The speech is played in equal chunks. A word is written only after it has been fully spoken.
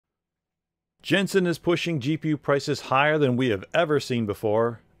Jensen is pushing GPU prices higher than we have ever seen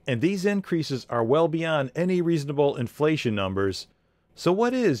before, and these increases are well beyond any reasonable inflation numbers. So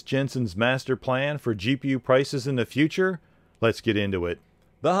what is Jensen's master plan for GPU prices in the future? Let's get into it.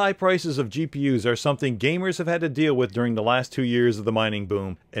 The high prices of GPUs are something gamers have had to deal with during the last 2 years of the mining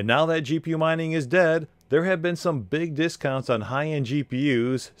boom, and now that GPU mining is dead, there have been some big discounts on high-end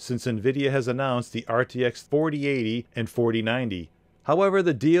GPUs since Nvidia has announced the RTX 4080 and 4090. However,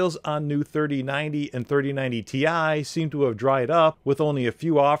 the deals on new 3090 and 3090 Ti seem to have dried up with only a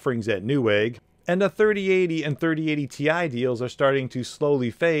few offerings at Newegg, and the 3080 and 3080 Ti deals are starting to slowly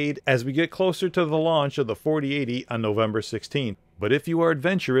fade as we get closer to the launch of the 4080 on November 16th. But if you are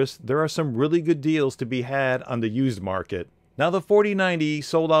adventurous, there are some really good deals to be had on the used market. Now the 4090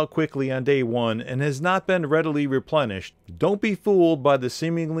 sold out quickly on day one and has not been readily replenished. Don't be fooled by the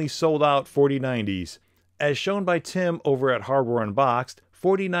seemingly sold out 4090s. As shown by Tim over at Hardware Unboxed,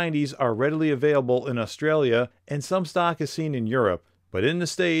 4090s are readily available in Australia and some stock is seen in Europe, but in the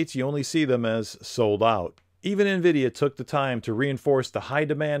States you only see them as sold out. Even Nvidia took the time to reinforce the high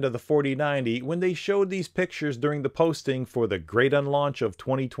demand of the 4090 when they showed these pictures during the posting for the great unlaunch of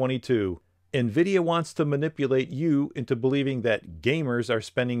 2022. Nvidia wants to manipulate you into believing that gamers are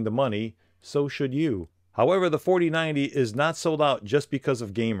spending the money, so should you. However, the 4090 is not sold out just because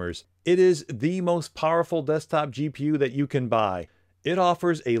of gamers. It is the most powerful desktop GPU that you can buy. It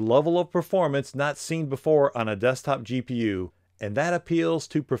offers a level of performance not seen before on a desktop GPU, and that appeals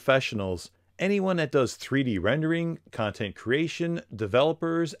to professionals. Anyone that does 3D rendering, content creation,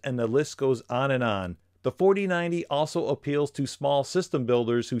 developers, and the list goes on and on. The 4090 also appeals to small system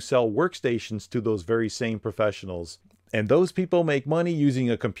builders who sell workstations to those very same professionals. And those people make money using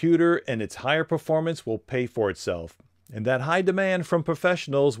a computer, and its higher performance will pay for itself. And that high demand from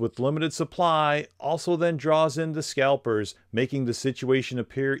professionals with limited supply also then draws in the scalpers, making the situation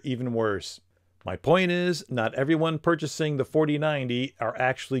appear even worse. My point is, not everyone purchasing the 4090 are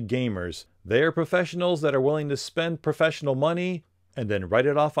actually gamers. They are professionals that are willing to spend professional money and then write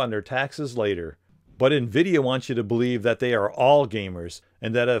it off on their taxes later. But Nvidia wants you to believe that they are all gamers,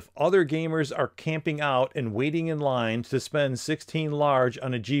 and that if other gamers are camping out and waiting in line to spend 16 large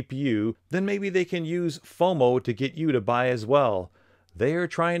on a GPU, then maybe they can use FOMO to get you to buy as well. They are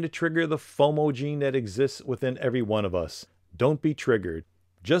trying to trigger the FOMO gene that exists within every one of us. Don't be triggered.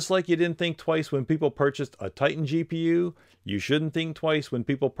 Just like you didn't think twice when people purchased a Titan GPU, you shouldn't think twice when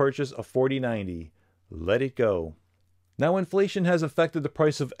people purchase a 4090. Let it go. Now, inflation has affected the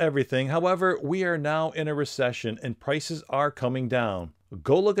price of everything. However, we are now in a recession and prices are coming down.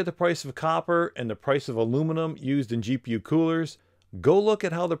 Go look at the price of copper and the price of aluminum used in GPU coolers. Go look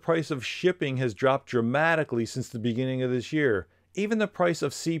at how the price of shipping has dropped dramatically since the beginning of this year. Even the price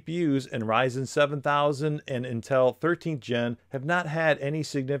of CPUs and Ryzen 7000 and Intel 13th Gen have not had any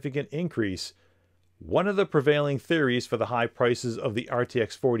significant increase. One of the prevailing theories for the high prices of the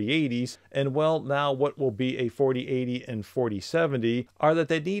RTX 4080s, and well, now what will be a 4080 and 4070, are that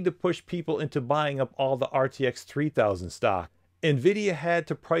they need to push people into buying up all the RTX 3000 stock. Nvidia had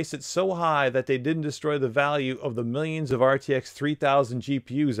to price it so high that they didn't destroy the value of the millions of RTX 3000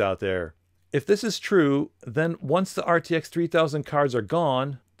 GPUs out there. If this is true, then once the RTX 3000 cards are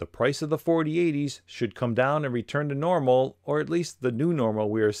gone, the price of the 4080s should come down and return to normal, or at least the new normal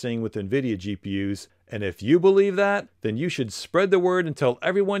we are seeing with Nvidia GPUs. And if you believe that, then you should spread the word and tell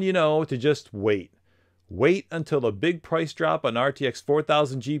everyone you know to just wait. Wait until the big price drop on RTX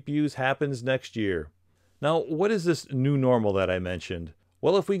 4000 GPUs happens next year. Now, what is this new normal that I mentioned?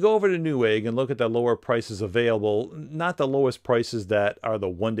 Well, if we go over to Newegg and look at the lower prices available, not the lowest prices that are the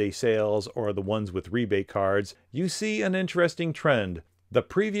one-day sales or the ones with rebate cards, you see an interesting trend. The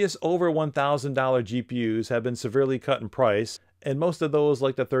previous over $1,000 GPUs have been severely cut in price, and most of those,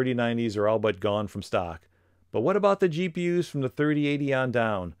 like the 3090s, are all but gone from stock. But what about the GPUs from the 3080 on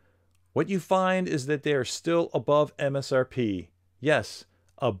down? What you find is that they are still above MSRP. Yes,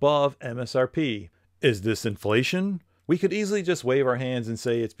 above MSRP. Is this inflation? We could easily just wave our hands and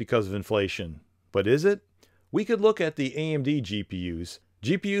say it's because of inflation. But is it? We could look at the AMD GPUs.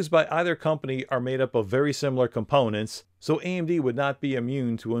 GPUs by either company are made up of very similar components, so AMD would not be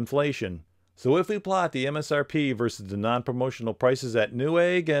immune to inflation. So if we plot the MSRP versus the non-promotional prices at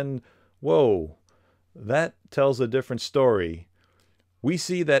Newegg, and whoa, that tells a different story. We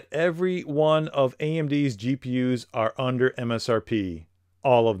see that every one of AMD's GPUs are under MSRP.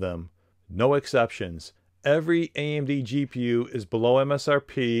 All of them. No exceptions. Every AMD GPU is below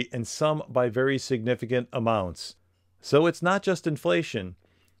MSRP, and some by very significant amounts. So it's not just inflation.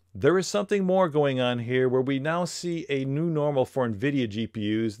 There is something more going on here where we now see a new normal for NVIDIA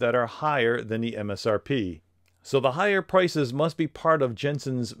GPUs that are higher than the MSRP. So the higher prices must be part of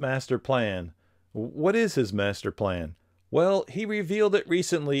Jensen's master plan. What is his master plan? Well, he revealed it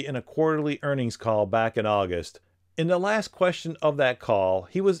recently in a quarterly earnings call back in August. In the last question of that call,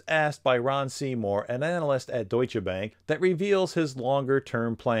 he was asked by Ron Seymour, an analyst at Deutsche Bank, that reveals his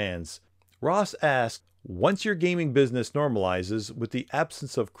longer-term plans. Ross asked, once your gaming business normalizes with the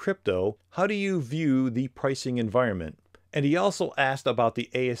absence of crypto, how do you view the pricing environment? And he also asked about the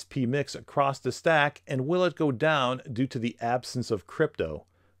ASP mix across the stack and will it go down due to the absence of crypto?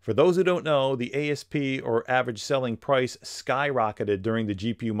 For those who don't know, the ASP or average selling price skyrocketed during the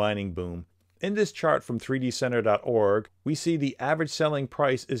GPU mining boom. In this chart from 3dcenter.org, we see the average selling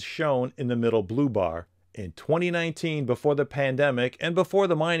price is shown in the middle blue bar. In 2019, before the pandemic and before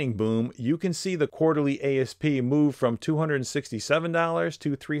the mining boom, you can see the quarterly ASP move from $267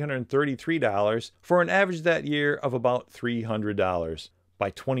 to $333 for an average that year of about $300. By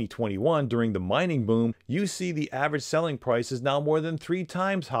 2021, during the mining boom, you see the average selling price is now more than 3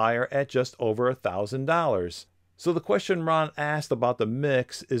 times higher at just over $1,000. So the question Ron asked about the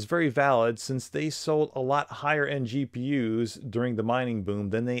mix is very valid since they sold a lot higher end GPUs during the mining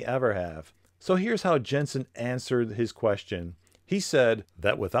boom than they ever have. So here's how Jensen answered his question. He said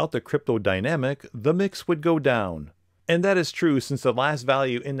that without the crypto dynamic, the mix would go down. And that is true since the last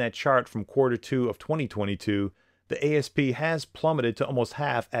value in that chart from Q2 of 2022, the ASP has plummeted to almost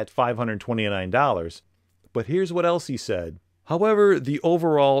half at $529. But here's what else he said. However, the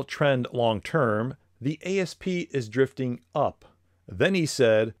overall trend long term, the ASP is drifting up. Then he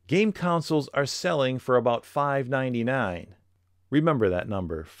said, game consoles are selling for about $599. Remember that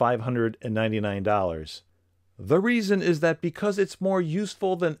number, $599. The reason is that because it's more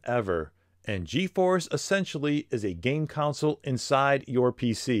useful than ever, and GeForce essentially is a game console inside your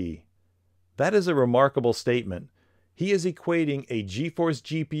PC. That is a remarkable statement. He is equating a GeForce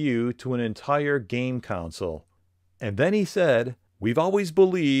GPU to an entire game console. And then he said, we've always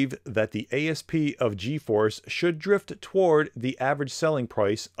believed that the ASP of GeForce should drift toward the average selling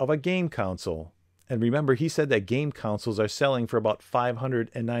price of a game console. And remember, he said that game consoles are selling for about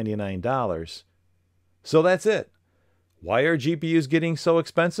 $599. So that's it. Why are GPUs getting so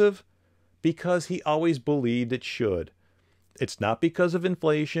expensive? Because he always believed it should. It's not because of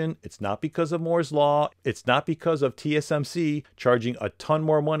inflation. It's not because of Moore's Law. It's not because of TSMC charging a ton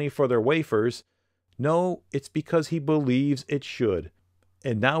more money for their wafers. No, it's because he believes it should.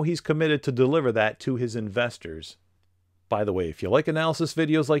 And now he's committed to deliver that to his investors. By the way, if you like analysis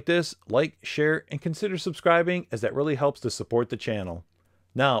videos like this, like, share, and consider subscribing as that really helps to support the channel.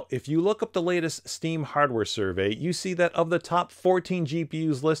 Now, if you look up the latest Steam hardware survey, you see that of the top 14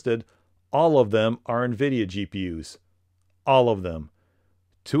 GPUs listed, all of them are NVIDIA GPUs. All of them.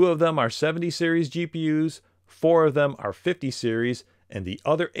 2 of them are 70 series GPUs, 4 of them are 50 series, and the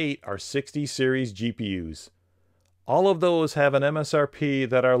other 8 are 60 series GPUs. All of those have an MSRP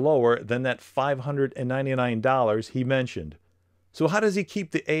that are lower than that $599 he mentioned. So how does he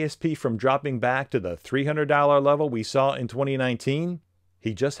keep the ASP from dropping back to the $300 level we saw in 2019?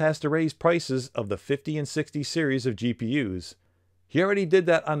 He just has to raise prices of the 50 and 60 series of GPUs. He already did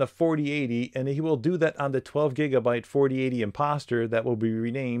that on the 4080, and he will do that on the 12GB 4080 Imposter that will be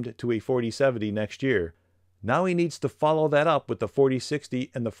renamed to a 4070 next year. Now he needs to follow that up with the 4060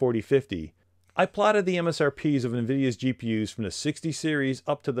 and the 4050. I plotted the MSRPs of NVIDIA's GPUs from the 60 series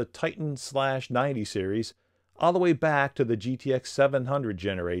up to the Titan/90 series, all the way back to the GTX 700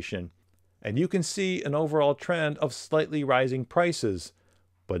 generation. And you can see an overall trend of slightly rising prices,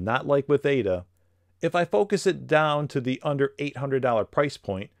 but not like with Ada. If I focus it down to the under $800 price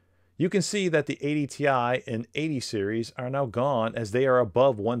point, you can see that the 80 Ti and 80 series are now gone as they are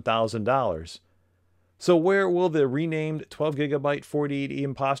above $1,000. So where will the renamed 12GB 4080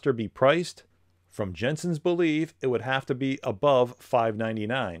 Imposter be priced? From Jensen's belief, it would have to be above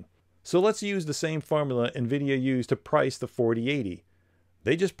 $599. So let's use the same formula NVIDIA used to price the 4080.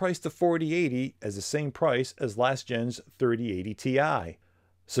 They just priced the 4080 as the same price as last gen's 3080 Ti.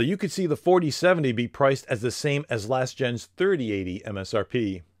 So you could see the 4070 be priced as the same as last gen's 3080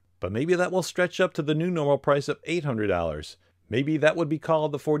 MSRP. But maybe that will stretch up to the new normal price of $800. Maybe that would be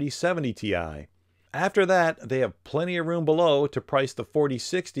called the 4070 Ti. After that, they have plenty of room below to price the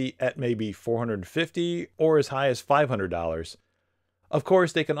 4060 at maybe $450 or as high as $500. Of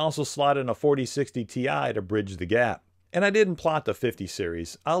course, they can also slot in a 4060 Ti to bridge the gap. And I didn't plot the 50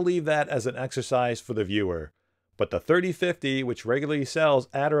 series. I'll leave that as an exercise for the viewer. But the 3050, which regularly sells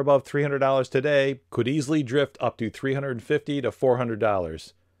at or above $300 today, could easily drift up to $350 to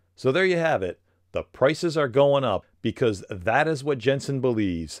 $400. So there you have it. The prices are going up because that is what Jensen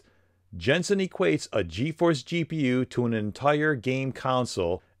believes. Jensen equates a GeForce GPU to an entire game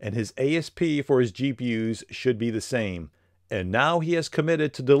console, and his ASP for his GPUs should be the same. And now he has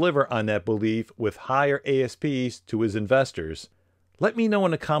committed to deliver on that belief with higher ASPs to his investors. Let me know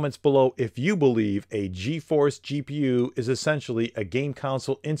in the comments below if you believe a GeForce GPU is essentially a game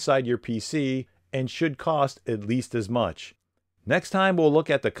console inside your PC and should cost at least as much. Next time we'll look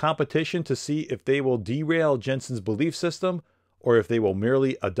at the competition to see if they will derail Jensen's belief system or if they will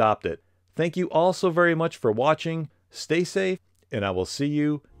merely adopt it. Thank you all so very much for watching. Stay safe, and I will see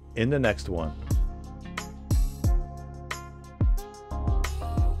you in the next one.